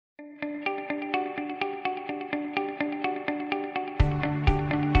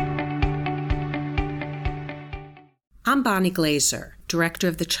I'm Bonnie Glaser, Director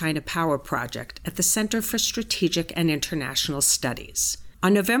of the China Power Project at the Center for Strategic and International Studies.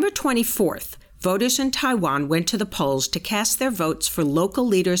 On November 24th, voters in Taiwan went to the polls to cast their votes for local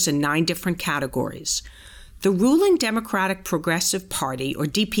leaders in 9 different categories. The ruling Democratic Progressive Party, or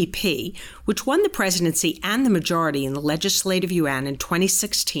DPP, which won the presidency and the majority in the Legislative Yuan in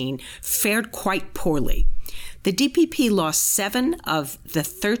 2016, fared quite poorly. The DPP lost 7 of the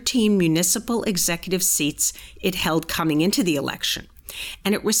 13 municipal executive seats it held coming into the election,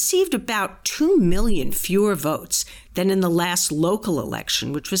 and it received about 2 million fewer votes than in the last local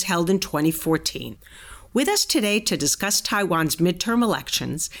election, which was held in 2014. With us today to discuss Taiwan's midterm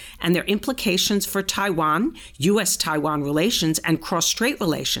elections and their implications for Taiwan, U.S.-Taiwan relations, and cross-strait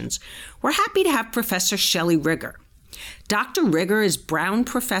relations, we're happy to have Professor Shelley Rigger. Dr. Rigger is Brown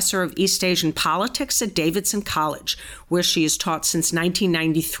Professor of East Asian Politics at Davidson College, where she has taught since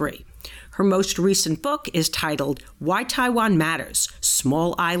 1993. Her most recent book is titled Why Taiwan Matters,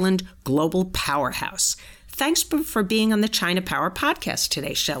 Small Island Global Powerhouse. Thanks for being on the China Power Podcast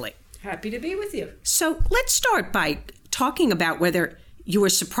today, Shelley. Happy to be with you. So let's start by talking about whether you were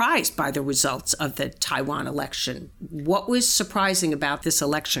surprised by the results of the Taiwan election. What was surprising about this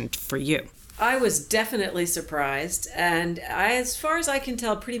election for you? I was definitely surprised, and as far as I can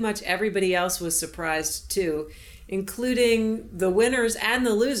tell, pretty much everybody else was surprised too, including the winners and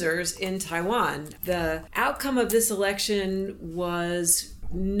the losers in Taiwan. The outcome of this election was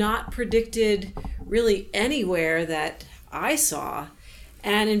not predicted really anywhere that I saw.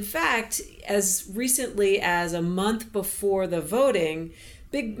 And in fact, as recently as a month before the voting,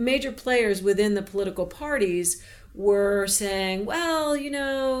 big major players within the political parties were saying, well,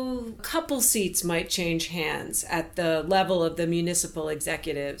 a couple seats might change hands at the level of the municipal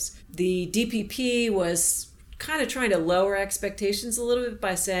executives. The DPP was kind of trying to lower expectations a little bit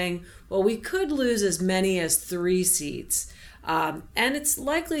by saying, well, we could lose as many as 3 seats. And it's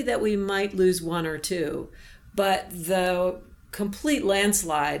likely that we might lose 1 or 2. But the complete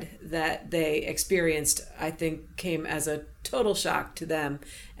landslide that they experienced, I think, came as a total shock to them.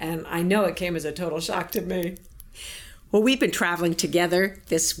 And I know it came as a total shock to me. Well, we've been traveling together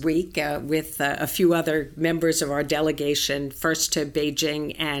this week with a few other members of our delegation, first to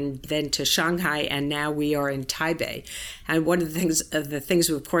Beijing and then to Shanghai, and now we are in Taipei. And one of the things,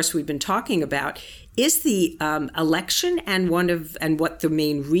 of course, we've been talking about is the election and what the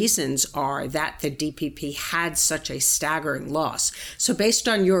main reasons are that the DPP had such a staggering loss. So based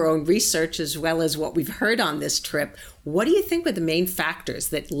on your own research as well as what we've heard on this trip, what do you think were the main factors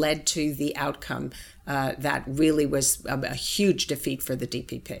that led to the outcome that really was a huge defeat for the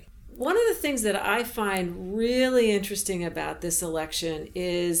DPP? One of the things that I find really interesting about this election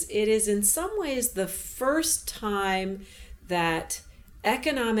is it is in some ways the first time that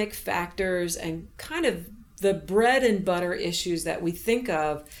economic factors and kind of the bread and butter issues that we think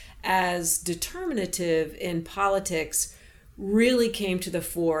of as determinative in politics really came to the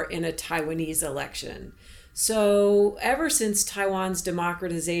fore in a Taiwanese election. So ever since Taiwan's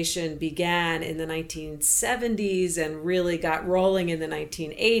democratization began in the 1970s and really got rolling in the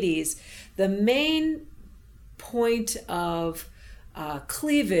 1980s, the main point of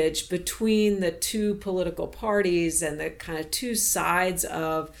cleavage between the 2 political parties and the kind of 2 sides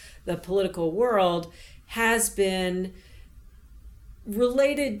of the political world has been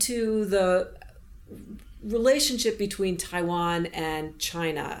related to the relationship between Taiwan and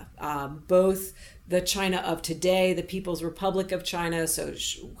China, both the China of today, the People's Republic of China, so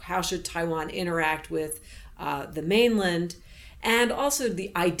how should Taiwan interact with the mainland, and also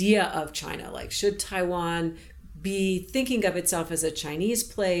the idea of China, like should Taiwan be thinking of itself as a Chinese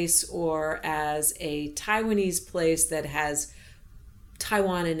place or as a Taiwanese place that has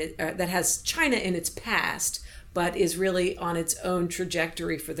Taiwan in it, that has China in its past, but is really on its own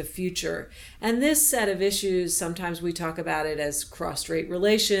trajectory for the future. And this set of issues, sometimes we talk about it as cross-strait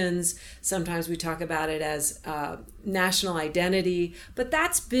relations, sometimes we talk about it as national identity, but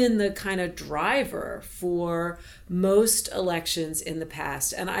that's been the kind of driver for most elections in the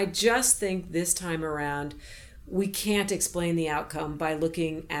past. And I just think this time around, we can't explain the outcome by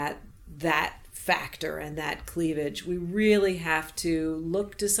looking at that factor and that cleavage. We really have to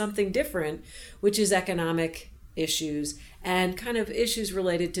look to something different, which is economic issues and kind of issues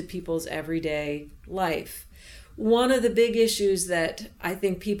related to people's everyday life. One of the big issues that I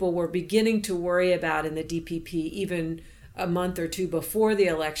think people were beginning to worry about in the DPP even a month or 2 before the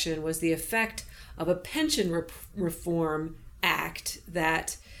election was the effect of a pension reform act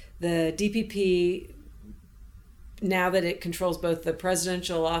that the DPP now that it controls both the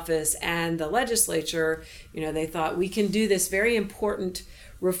presidential office and the legislature, they thought we can do this very important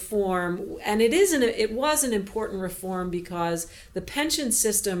reform. And it was an important reform because the pension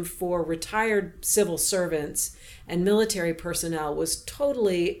system for retired civil servants and military personnel was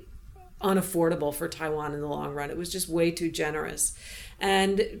totally unaffordable for Taiwan in the long run. It was just way too generous.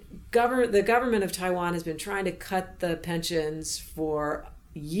 And the government of Taiwan has been trying to cut the pensions for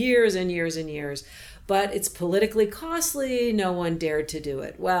years and years and years, but it's politically costly. No one dared to do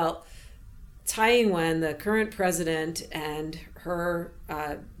it. Well, Tsai Ing-wen, the current president, and her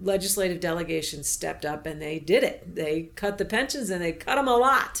legislative delegation stepped up and they did it. They cut the pensions and they cut them a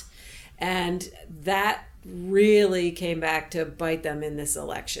lot. And that really came back to bite them in this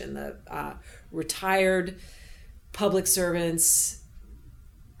election. The retired public servants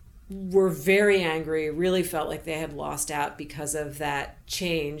were very angry, really felt like they had lost out because of that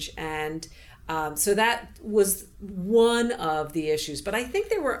change. And so that was one of the issues. But I think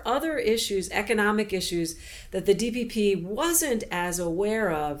there were other issues, economic issues, that the DPP wasn't as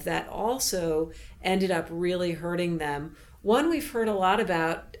aware of that also ended up really hurting them. One we've heard a lot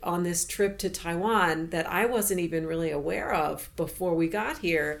about on this trip to Taiwan that I wasn't even really aware of before we got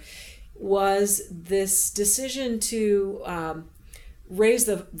here was this decision to raise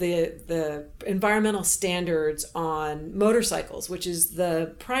the environmental standards on motorcycles, which is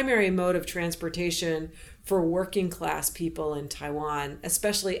the primary mode of transportation for working class people in Taiwan,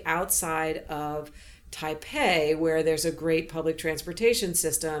 especially outside of Taipei, where there's a great public transportation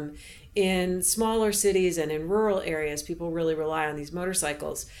system. In smaller cities and in rural areas, people really rely on these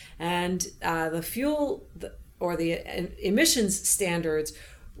motorcycles. And the fuel or the emissions standards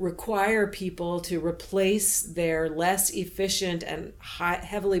require people to replace their less efficient and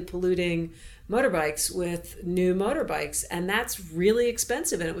heavily polluting motorbikes with new motorbikes. And that's really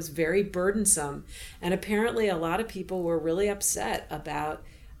expensive, and it was very burdensome. And apparently a lot of people were really upset about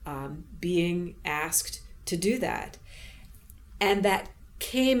being asked to do that. And that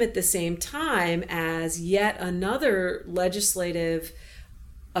came at the same time as yet another legislative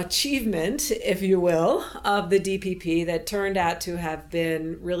achievement, if you will, of the DPP that turned out to have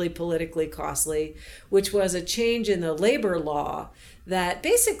been really politically costly, which was a change in the labor law that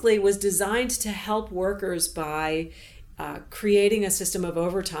basically was designed to help workers by creating a system of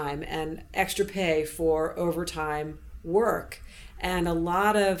overtime and extra pay for overtime work. And a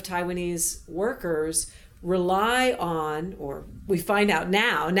lot of Taiwanese workers rely on, or we find out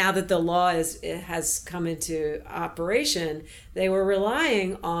now that the law has come into operation, they were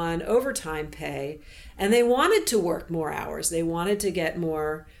relying on overtime pay, and they wanted to work more hours. They wanted to get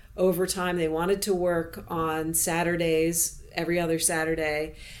more overtime. They wanted to work on Saturdays, every other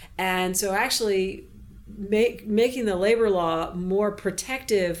Saturday. And so actually making the labor law more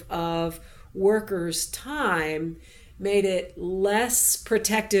protective of workers' time made it less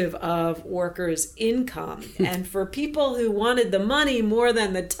protective of workers' income. And for people who wanted the money more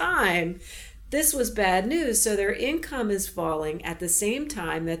than the time, this was bad news. So their income is falling at the same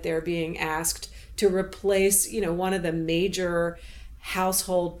time that they're being asked to replace, one of the major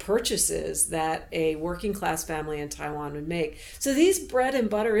household purchases that a working class family in Taiwan would make. So these bread and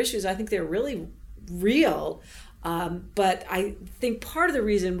butter issues, I think they're really real. But I think part of the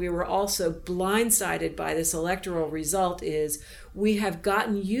reason we were also blindsided by this electoral result is we have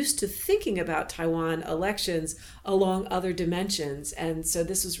gotten used to thinking about Taiwan elections along other dimensions. And so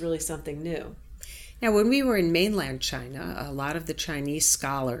this was really something new. Now, when we were in mainland China, a lot of the Chinese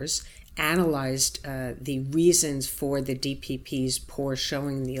scholars analyzed the reasons for the DPP's poor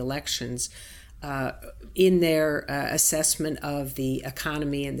showing in the elections in their assessment of the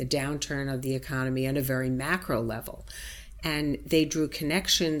economy and the downturn of the economy on a very macro level. And they drew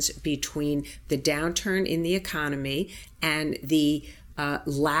connections between the downturn in the economy and the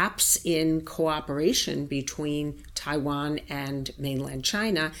lapse in cooperation between Taiwan and mainland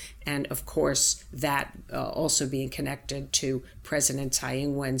China, and of course that also being connected to President Tsai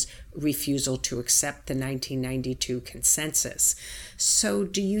Ing-wen's refusal to accept the 1992 consensus. So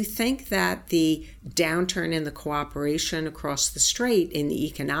do you think that the downturn in the cooperation across the strait in the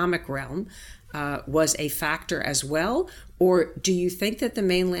economic realm was a factor as well? Or do you think that the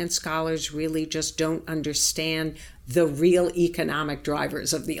mainland scholars really just don't understand the real economic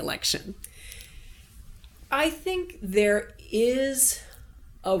drivers of the election? I think there is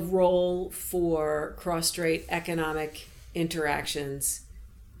a role for cross-strait economic interactions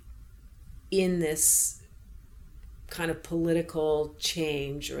in this kind of political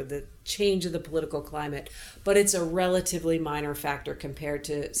change or the change of the political climate, but it's a relatively minor factor compared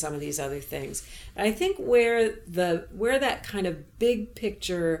to some of these other things. And I think where that kind of big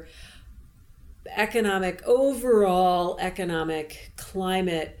picture overall economic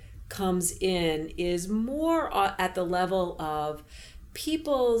climate comes in is more at the level of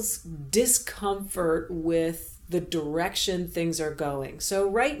people's discomfort with the direction things are going. So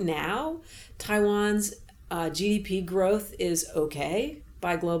right now, Taiwan's GDP growth is okay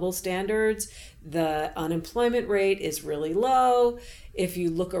by global standards. The unemployment rate is really low. If you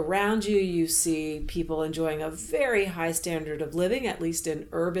look around you, you see people enjoying a very high standard of living, at least in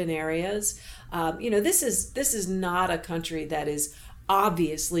urban areas. This is not a country that is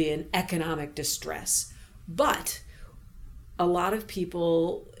obviously in economic distress, but a lot of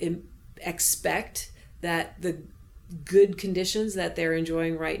people expect that the good conditions that they're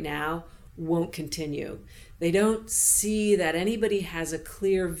enjoying right now won't continue. They don't see that anybody has a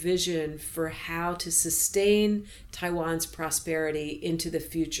clear vision for how to sustain Taiwan's prosperity into the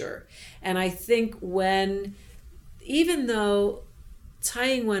future. And I think even though Tsai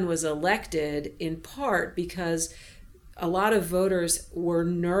Ing-wen was elected in part because a lot of voters were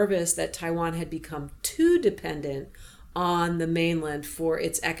nervous that Taiwan had become too dependent on the mainland for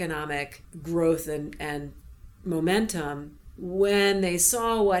its economic growth and momentum, when they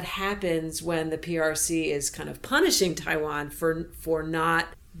saw what happens when the PRC is kind of punishing Taiwan for not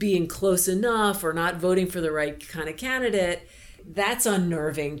being close enough or not voting for the right kind of candidate, that's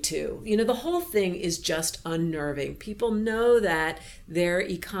unnerving too. The whole thing is just unnerving. People know that their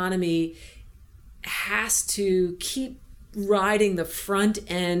economy has to keep riding the front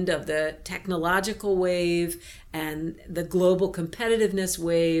end of the technological wave and the global competitiveness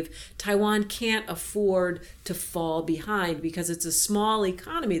wave. Taiwan can't afford to fall behind because it's a small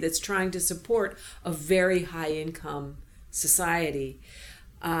economy that's trying to support a very high income society.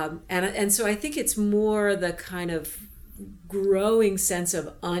 And so I think it's more the kind of growing sense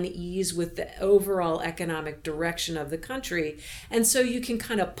of unease with the overall economic direction of the country. And so you can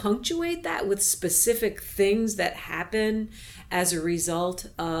kind of punctuate that with specific things that happen as a result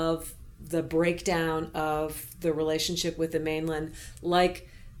of the breakdown of the relationship with the mainland, like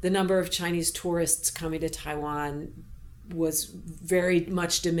the number of Chinese tourists coming to Taiwan was very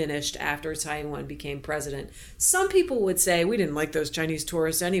much diminished after Tsai Ing-wen became president. Some people would say we didn't like those Chinese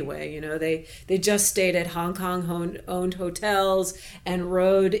tourists anyway. They just stayed at Hong Kong owned hotels and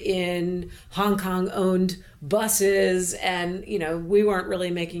rode in Hong Kong owned buses, and we weren't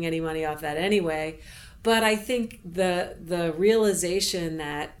really making any money off that anyway. But I think the realization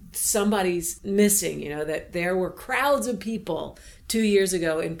that somebody's missing, that there were crowds of people 2 years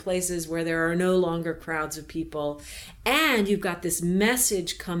ago in places where there are no longer crowds of people. And you've got this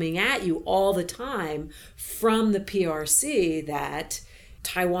message coming at you all the time from the PRC that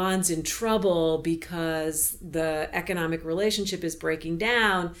Taiwan's in trouble because the economic relationship is breaking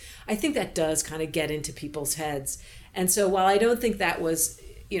down. I think that does kind of get into people's heads. And so while I don't think that was,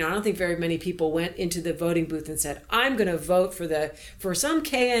 I don't think very many people went into the voting booth and said, I'm going to vote for some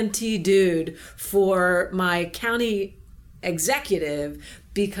KMT dude for my county executive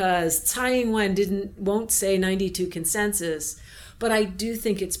because Tsai Ing-wen won't say 92 consensus. But I do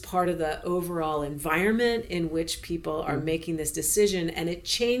think it's part of the overall environment in which people are making this decision, and it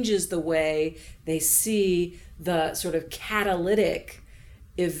changes the way they see the sort of catalytic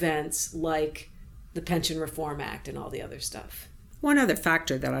events like the Pension Reform Act and all the other stuff. One other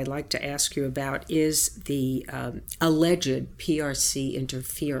factor that I'd like to ask you about is the alleged PRC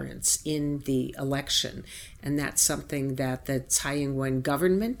interference in the election. And that's something that the Tsai Ing-wen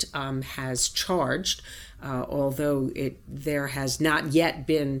government has charged, although there has not yet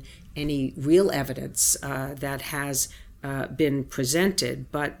been any real evidence that has been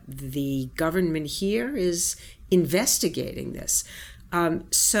presented. But the government here is investigating this.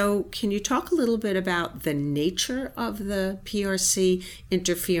 So can you talk a little bit about the nature of the PRC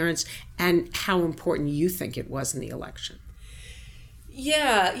interference and how important you think it was in the election?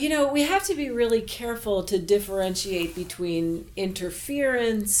 Yeah, we have to be really careful to differentiate between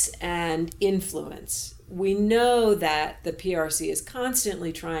interference and influence. We know that the PRC is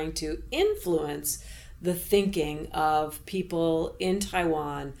constantly trying to influence the thinking of people in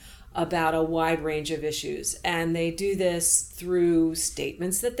Taiwan about a wide range of issues. And they do this through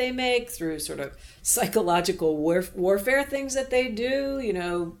statements that they make, through sort of psychological warfare things that they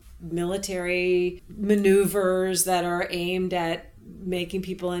do, military maneuvers that are aimed at making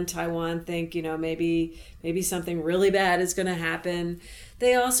people in Taiwan think, maybe something really bad is going to happen.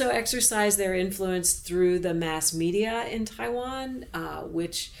 They also exercise their influence through the mass media in Taiwan,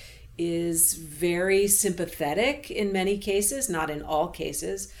 which is very sympathetic in many cases, not in all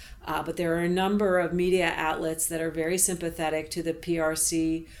cases. But there are a number of media outlets that are very sympathetic to the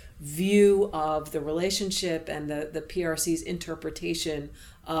PRC view of the relationship and the PRC's interpretation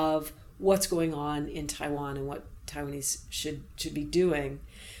of what's going on in Taiwan and what Taiwanese should be doing.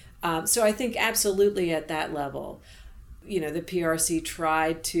 So I think absolutely at that level, the PRC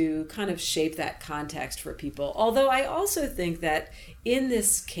tried to kind of shape that context for people. Although I also think that in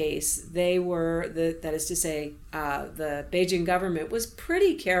this case, they were, that is to say, the Beijing government was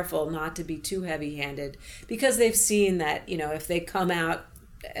pretty careful not to be too heavy-handed, because they've seen that, if they come out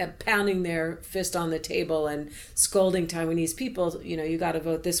pounding their fist on the table and scolding Taiwanese people, you got to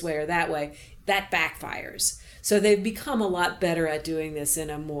vote this way or that way, that backfires. So they've become a lot better at doing this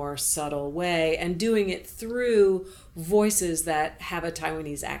in a more subtle way and doing it through voices that have a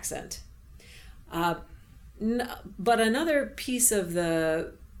Taiwanese accent. But another piece of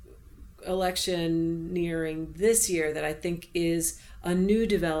the electioneering this year that I think is a new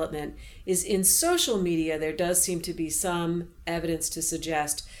development is in social media. There does seem to be some evidence to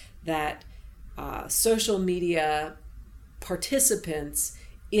suggest that social media participants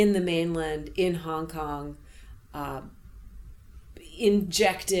in the mainland, in Hong Kong,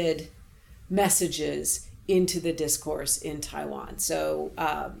 injected messages into the discourse in Taiwan. So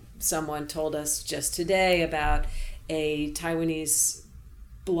someone told us just today about a Taiwanese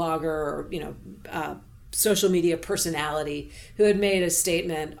blogger or social media personality who had made a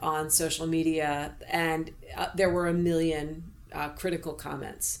statement on social media, and there were 1 million critical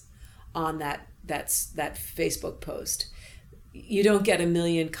comments on that Facebook post. You don't get 1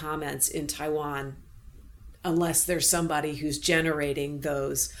 million comments in Taiwan unless there's somebody who's generating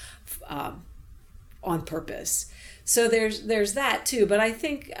those on purpose. So there's that too. But I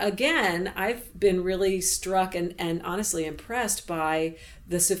think, again, I've been really struck and honestly impressed by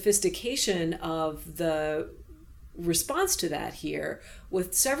the sophistication of the response to that here,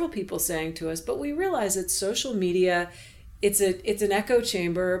 with several people saying to us, but we realize that social media, it's an echo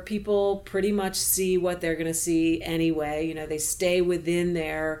chamber. People pretty much see what they're going to see anyway. They stay within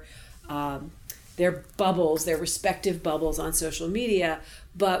their bubbles, their respective bubbles on social media.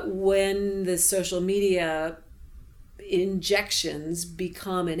 But when the social media injections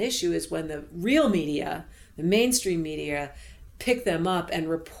become an issue is when the real media, the mainstream media, pick them up and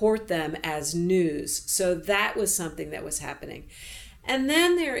report them as news. So that was something that was happening. And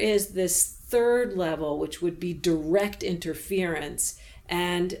then there is this third level, which would be direct interference.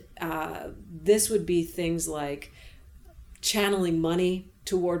 And this would be things like channeling money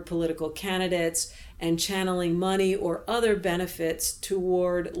toward political candidates and channeling money or other benefits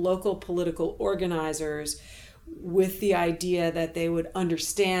toward local political organizers, with the idea that they would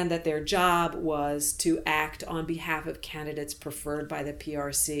understand that their job was to act on behalf of candidates preferred by the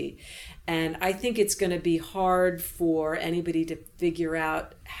PRC. And I think it's going to be hard for anybody to figure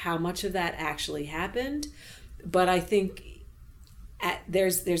out how much of that actually happened. But I think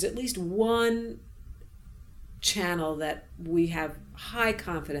there's at least one channel that we have high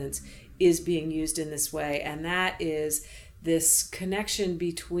confidence is being used in this way, and that is this connection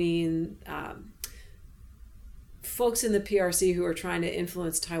between folks in the PRC who are trying to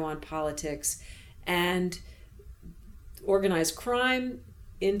influence Taiwan politics and organized crime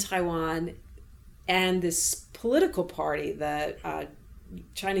in Taiwan, and this political party, the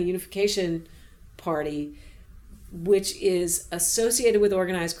China Unification Party, which is associated with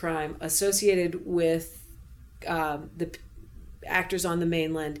organized crime, associated with the actors on the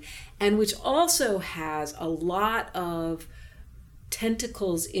mainland, and which also has a lot of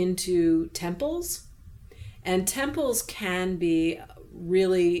tentacles into temples. And temples can be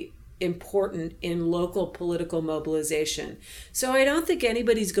really important in local political mobilization. So I don't think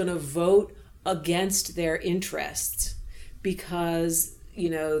anybody's going to vote against their interests because,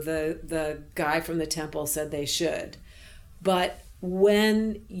 the guy from the temple said they should. But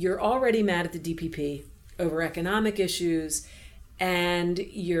when you're already mad at the DPP over economic issues, and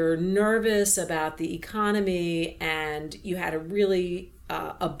you're nervous about the economy, and you had a really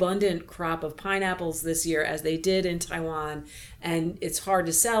abundant crop of pineapples this year, as they did in Taiwan, and it's hard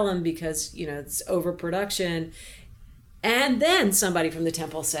to sell them because it's overproduction, and then somebody from the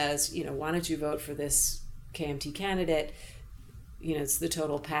temple says, why don't you vote for this KMT candidate? It's the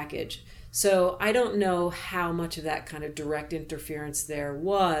total package. So I don't know how much of that kind of direct interference there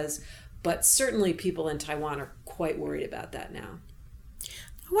was, but certainly people in Taiwan are quite worried about that now.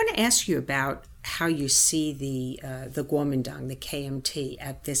 I want to ask you about how you see the Kuomintang, the KMT,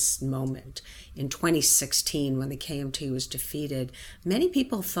 at this moment. In 2016, when the KMT was defeated, many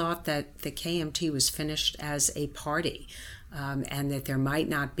people thought that the KMT was finished as a party, and that there might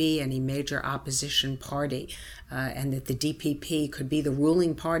not be any major opposition party. and that the DPP could be the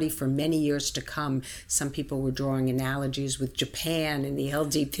ruling party for many years to come. Some people were drawing analogies with Japan and the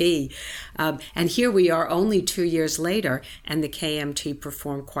LDP. And here we are only 2 years later, and the KMT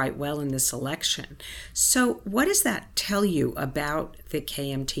performed quite well in this election. So what does that tell you about the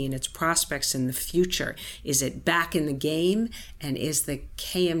KMT and its prospects in the future? Is it back in the game? And is the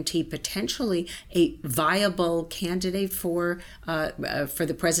KMT potentially a viable candidate for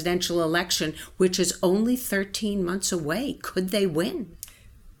the presidential election, which is only 13 months away? Could they win?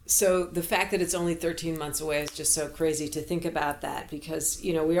 So the fact that it's only 13 months away is just so crazy to think about that, because,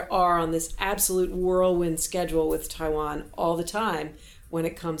 we are on this absolute whirlwind schedule with Taiwan all the time when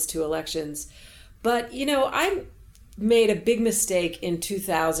it comes to elections. But, I made a big mistake in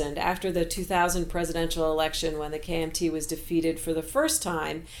 2000, after the 2000 presidential election, when the KMT was defeated for the first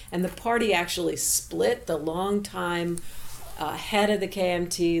time and the party actually split. The longtime head of the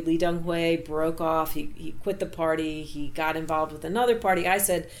KMT, Lee Deng-hui, broke off. He quit the party. He got involved with another party. I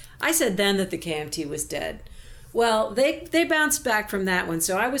said then that the KMT was dead. Well, they bounced back from that one.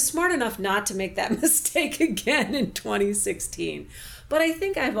 So I was smart enough not to make that mistake again in 2016. But I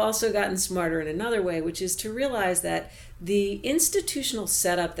think I've also gotten smarter in another way, which is to realize that the institutional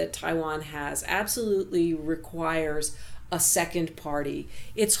setup that Taiwan has absolutely requires a second party.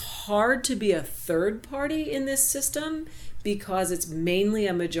 It's hard to be a third party in this system because it's mainly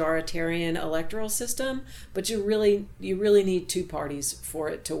a majoritarian electoral system, but you really need two parties for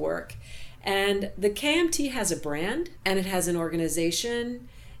it to work. And the KMT has a brand, and it has an organization,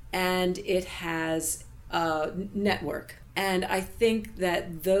 and it has a network. And I think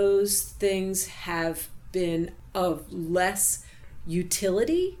that those things have been of less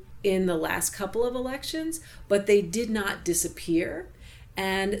utility in the last couple of elections, but they did not disappear.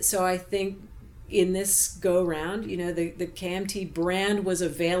 And so I think in this go round, the KMT brand was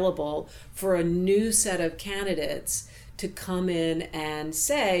available for a new set of candidates to come in and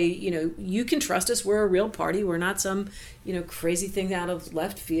say, you can trust us. We're a real party. We're not some, crazy thing out of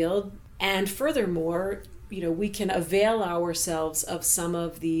left field. And furthermore, we can avail ourselves of some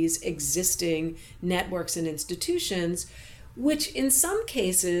of these existing networks and institutions, which in some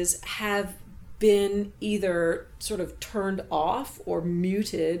cases have been either sort of turned off or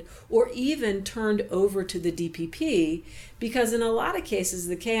muted or even turned over to the DPP, because in a lot of cases,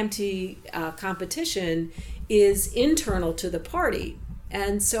 the KMT competition is internal to the party.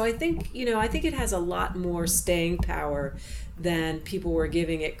 And so I think it has a lot more staying power than people were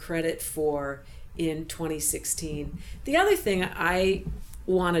giving it credit for in 2016. The other thing I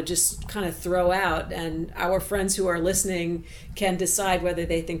want to just kind of throw out, and our friends who are listening can decide whether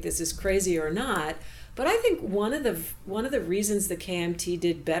they think this is crazy or not, but I think one of the reasons the KMT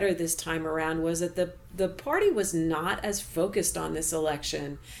did better this time around was that the party was not as focused on this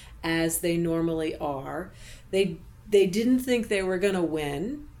election as they normally are. They didn't think they were going to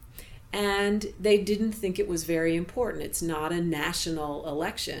win, and they didn't think it was very important. It's not a national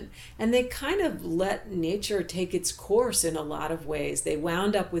election. And they kind of let nature take its course in a lot of ways. They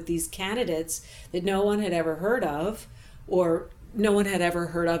wound up with these candidates that no one had ever heard of, or no one had ever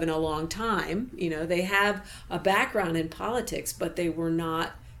heard of in a long time. They have a background in politics, but they were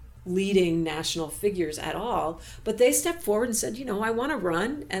not leading national figures at all. But they stepped forward and said, I want to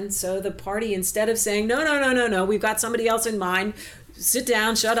run. And so the party, instead of saying, no, we've got somebody else in mind, sit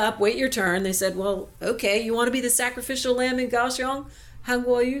down, shut up, wait your turn, they said, well, okay, you want to be the sacrificial lamb in Kaohsiung? Han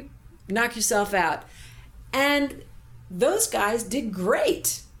Kuo-yu, knock yourself out. And those guys did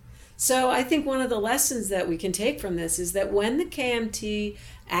great. So I think one of the lessons that we can take from this is that when the KMT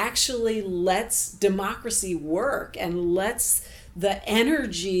actually lets democracy work and lets the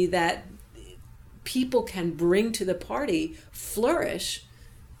energy that people can bring to the party flourish,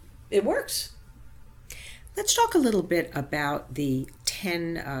 it works. Let's talk a little bit about the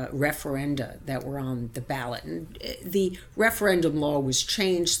 10 referenda that were on the ballot. And the referendum law was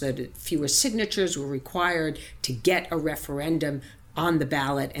changed so that fewer signatures were required to get a referendum on the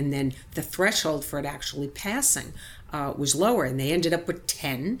ballot, and then the threshold for it actually passing was lower, and they ended up with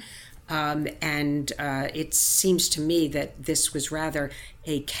 10. And it seems to me that this was rather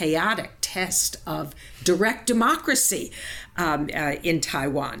a chaotic test of direct democracy in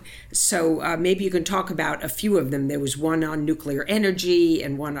Taiwan. So maybe you can talk about a few of them. There was one on nuclear energy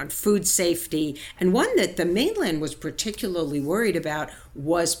and one on food safety, and one that the mainland was particularly worried about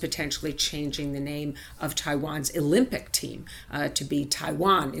was potentially changing the name of Taiwan's Olympic team to be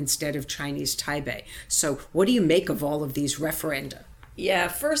Taiwan instead of Chinese Taipei. So what do you make of all of these referenda? Yeah,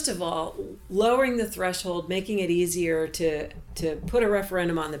 first of all, lowering the threshold, making it easier to put a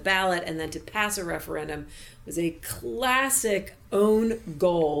referendum on the ballot and then to pass a referendum was a classic own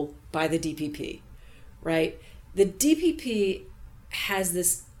goal by the DPP, right? the DPP has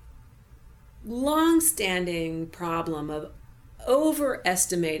this long-standing problem of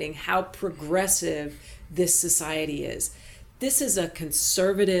overestimating how progressive this society is. This is a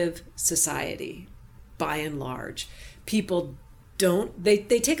conservative society, by and large. People they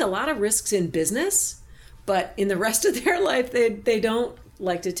take a lot of risks in business, but in the rest of their life, they don't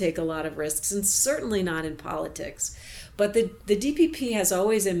like to take a lot of risks, and certainly not in politics. But the DPP has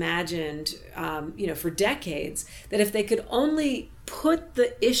always imagined, for decades, that if they could only put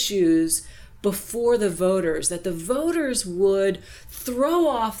the issues before the voters, that the voters would throw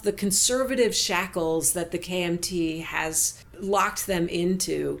off the conservative shackles that the KMT has locked them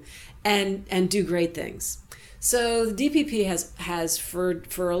into and do great things. So the DPP has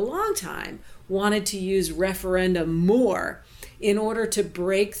for a long time wanted to use referendum more in order to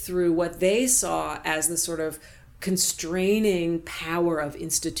break through what they saw as the sort of constraining power of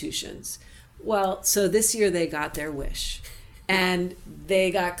institutions. Well, so this year they got their wish, and they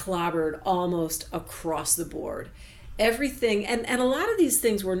got clobbered almost across the board. Everything, and a lot of these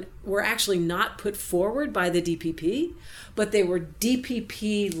things were actually not put forward by the DPP, but they were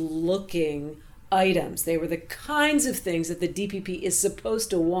DPP-looking items. They were the kinds of things that the DPP is supposed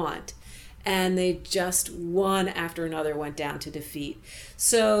to want. And they just one after another went down to defeat.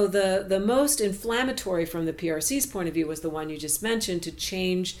 So the most inflammatory from the PRC's point of view was the one you just mentioned, to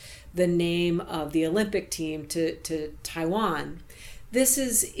change the name of the Olympic team to Taiwan. This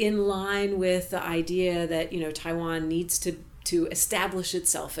is in line with the idea that Taiwan needs to establish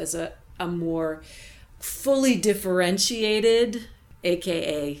itself as a more fully differentiated,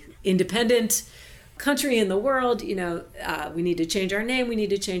 aka independent country in the world. We need to change our name, we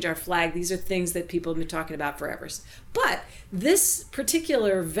need to change our flag. These are things that people have been talking about forever. But this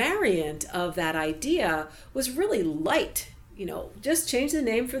particular variant of that idea was really light. Just change the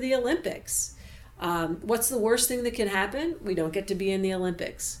name for the Olympics. What's the worst thing that can happen? We don't get to be in the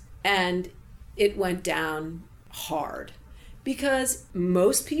Olympics. And it went down hard because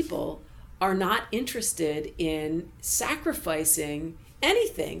most people are not interested in sacrificing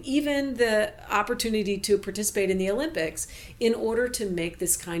anything, even the opportunity to participate in the Olympics, in order to make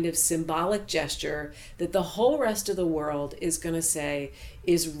this kind of symbolic gesture that the whole rest of the world is going to say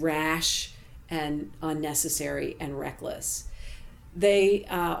is rash and unnecessary and reckless. They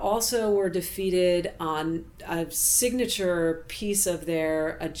also were defeated on a signature piece of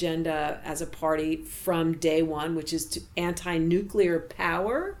their agenda as a party from day one, which is anti-nuclear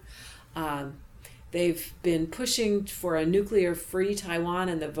power. They've been pushing for a nuclear-free Taiwan,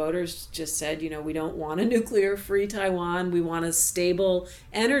 and the voters just said, we don't want a nuclear-free Taiwan. We want a stable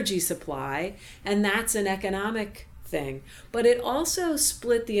energy supply, and that's an economic thing. But it also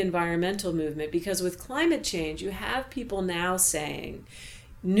split the environmental movement, because with climate change, you have people now saying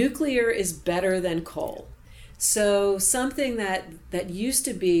nuclear is better than coal. So something that used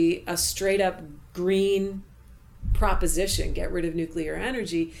to be a straight-up green proposition, get rid of nuclear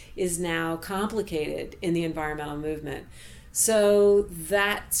energy, is now complicated in the environmental movement. So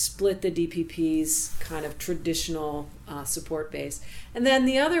that split the DPP's kind of traditional support base. And then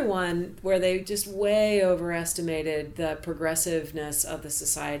the other one, where they just way overestimated the progressiveness of the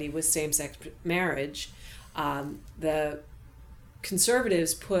society, was same-sex marriage. The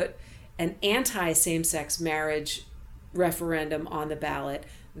conservatives put an anti-same-sex marriage referendum on the ballot.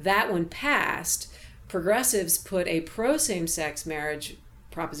 That one passed. Progressives put a pro-same-sex marriage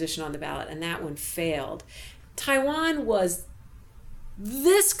proposition on the ballot, and that one failed. Taiwan was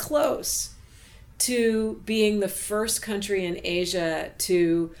this close to being the first country in Asia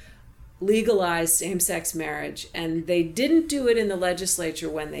to legalize same-sex marriage, and they didn't do it in the legislature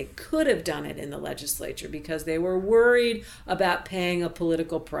when they could have done it in the legislature because they were worried about paying a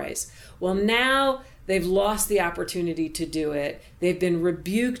political price. Well, now they've lost the opportunity to do it. They've been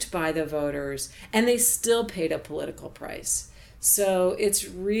rebuked by the voters, and they still paid a political price. So it's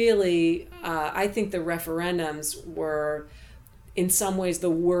really, I think the referendums were in some ways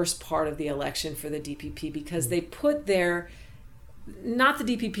the worst part of the election for the DPP, because they put not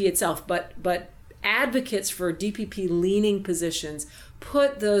the DPP itself, but advocates for DPP leaning positions,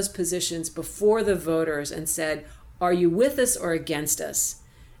 put those positions before the voters and said, are you with us or against us?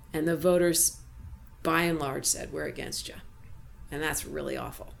 And the voters, by and large, said, we're against you. And that's really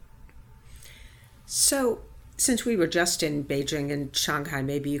awful. So, since we were just in Beijing and Shanghai,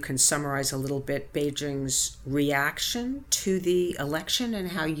 maybe you can summarize a little bit Beijing's reaction to the election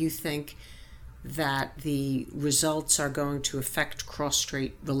and how you think that the results are going to affect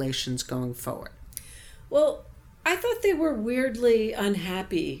cross-strait relations going forward. Well, I thought they were weirdly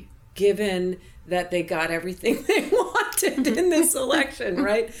unhappy, given that they got everything they wanted. elected in this election,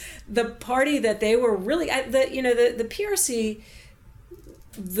 right? The party that they were really, the PRC,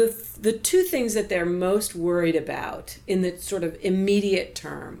 the two things that they're most worried about in the sort of immediate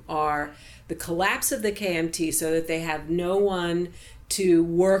term are the collapse of the KMT so that they have no one to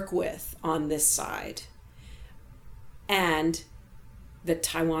work with on this side, and that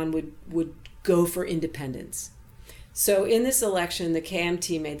Taiwan would go for independence. So in this election, the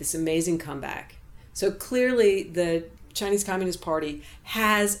KMT made this amazing comeback. So clearly the Chinese Communist Party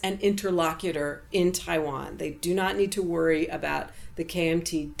has an interlocutor in Taiwan. They do not need to worry about the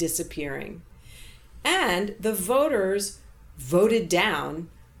KMT disappearing. And the voters voted down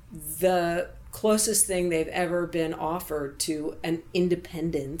the closest thing they've ever been offered to an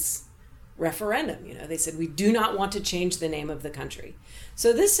independence referendum. They said, we do not want to change the name of the country.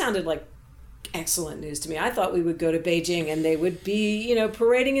 So this sounded like excellent news to me. I thought we would go to Beijing and they would be,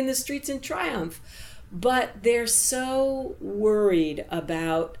 parading in the streets in triumph. But they're so worried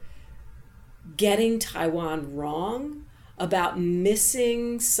about getting Taiwan wrong, about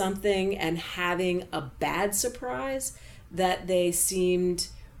missing something and having a bad surprise, that they seemed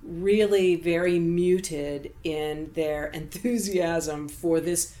really very muted in their enthusiasm for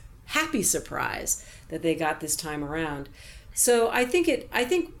this happy surprise that they got this time around. So I think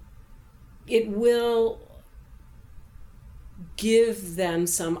it will give them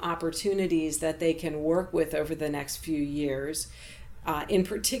some opportunities that they can work with over the next few years. In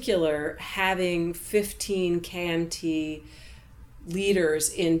particular, having 15 KMT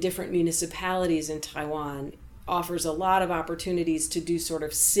leaders in different municipalities in Taiwan offers a lot of opportunities to do sort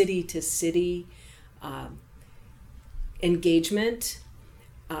of city-to-city engagement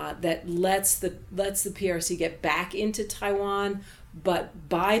that lets the PRC get back into Taiwan, but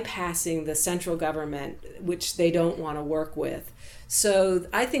bypassing the central government, which they don't want to work with. So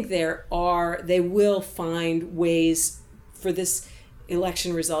I think they will find ways for this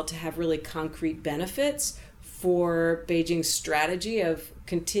election result to have really concrete benefits for Beijing's strategy of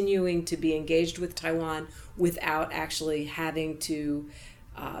continuing to be engaged with Taiwan without actually having to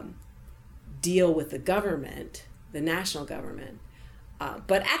deal with the government, the national government.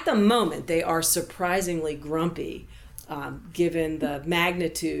 But at the moment, they are surprisingly grumpy, given the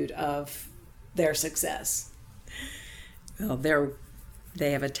magnitude of their success. Well,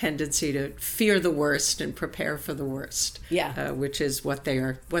 they have a tendency to fear the worst and prepare for the worst. Yeah, which is what they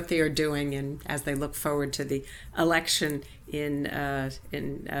are doing, and as they look forward to the election in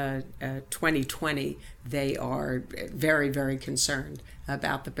 2020, they are very, very concerned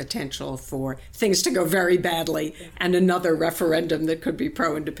about the potential for things to go very badly and another referendum that could be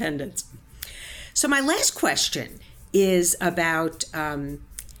pro-independence. So my last question is about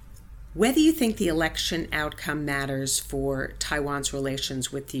whether you think the election outcome matters for Taiwan's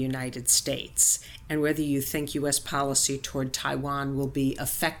relations with the United States, and whether you think U.S. policy toward Taiwan will be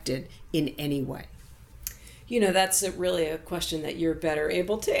affected in any way. That's really a question that you're better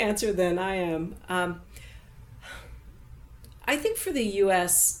able to answer than I am. I think for the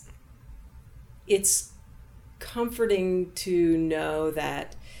U.S., it's comforting to know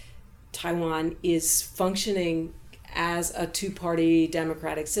that Taiwan is functioning as a two-party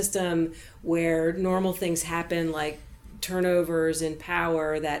democratic system where normal things happen, like turnovers in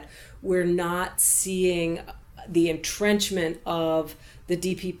power, that we're not seeing the entrenchment of the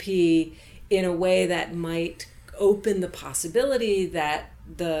DPP in a way that might open the possibility that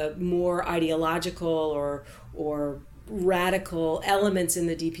the more ideological or radical elements in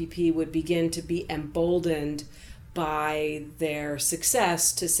the DPP would begin to be emboldened by their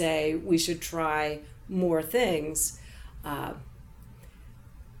success to say we should try more things.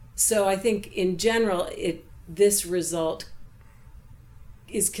 So I think in general, this result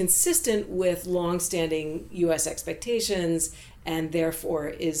is consistent with longstanding U.S. expectations and therefore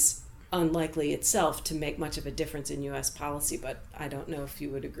is unlikely itself to make much of a difference in U.S. policy, but I don't know if you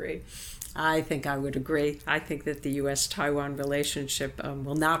would agree. I think I would agree. I think that the U.S.-Taiwan relationship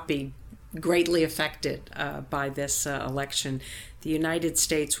will not be greatly affected by this election. The United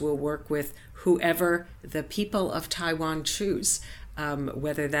States will work with whoever the people of Taiwan choose,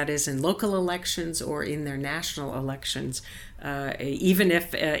 whether that is in local elections or in their national elections. Even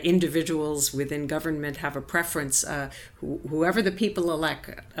if individuals within government have a preference, whoever the people elect,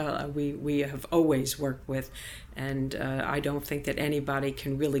 we have always worked with. And I don't think that anybody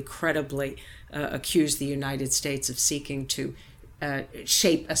can really credibly accuse the United States of seeking to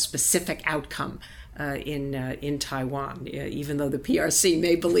shape a specific outcome in Taiwan, even though the PRC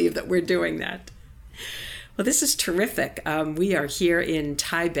may believe that we're doing that. Well, this is terrific. We are here in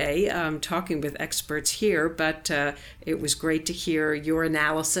Taipei talking with experts here, but it was great to hear your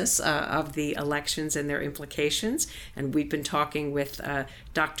analysis of the elections and their implications. And we've been talking with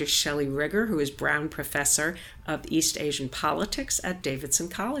Dr. Shelley Rigger, who is Brown Professor of East Asian Politics at Davidson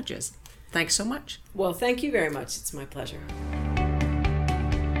Colleges. Thanks so much. Well, thank you very much. It's my pleasure.